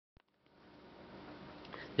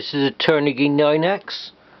This is a Turnigy 9x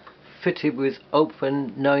fitted with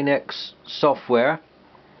Open9x software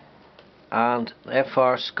and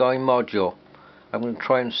FR Sky module. I'm going to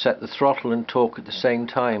try and set the throttle and torque at the same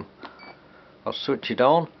time. I'll switch it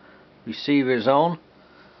on, receiver is on,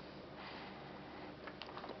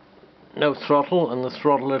 no throttle, and the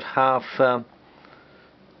throttle at half.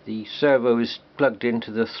 The servo is plugged into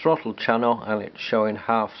the throttle channel and it's showing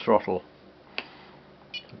half throttle.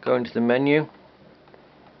 Go into the menu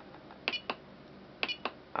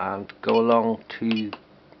and go along to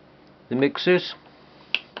the mixers.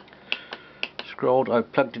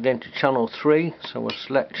 I've plugged it into channel 3, so we'll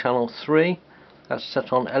select channel 3. That's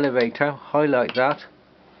set on elevator. Highlight that,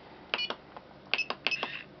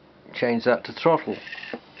 change that to throttle,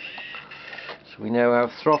 so we now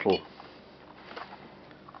have throttle.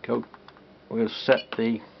 We'll set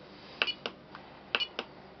the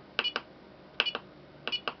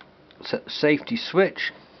safety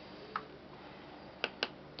switch.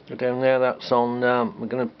 Go down there, that's on. We're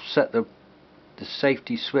going to set the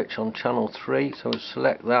safety switch on channel 3, so we'll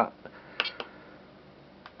select that.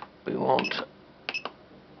 We want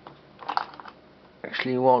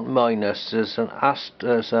minus. There's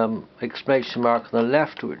an exclamation mark on the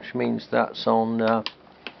left, which means that's on.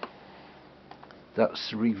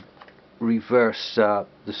 That's reverse.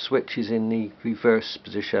 The switch is in the reverse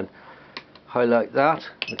position. Highlight that.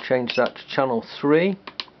 We'll change that to channel 3.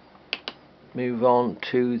 Move on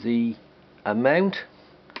to the amount.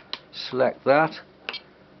 Select that.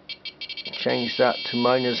 Change that to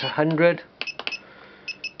 -100.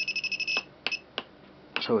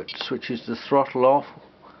 So it switches the throttle off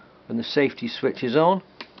when the safety switch is on.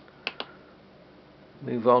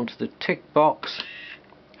 Move on to the tick box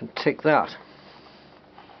and tick that.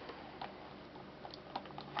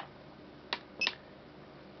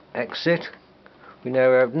 Exit. We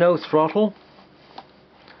now have no throttle.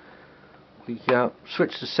 We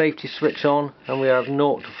switch the safety switch on and we have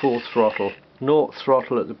 0 to full throttle. 0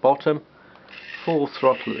 throttle at the bottom, full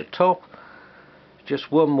throttle at the top.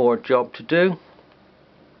 Just one more job to do.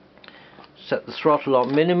 Set the throttle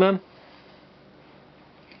on minimum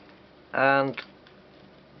and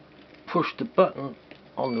push the button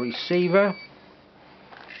on the receiver.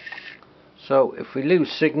 So if we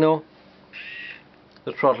lose signal,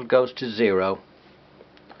 the throttle goes to 0.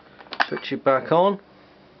 Switch it back on.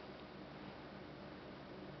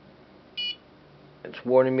 It's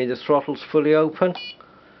warning me the throttle's fully open,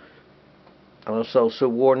 and it's also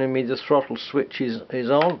warning me the throttle switch is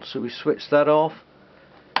on, so we switch that off,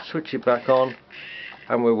 switch it back on,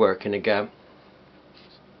 and we're working again.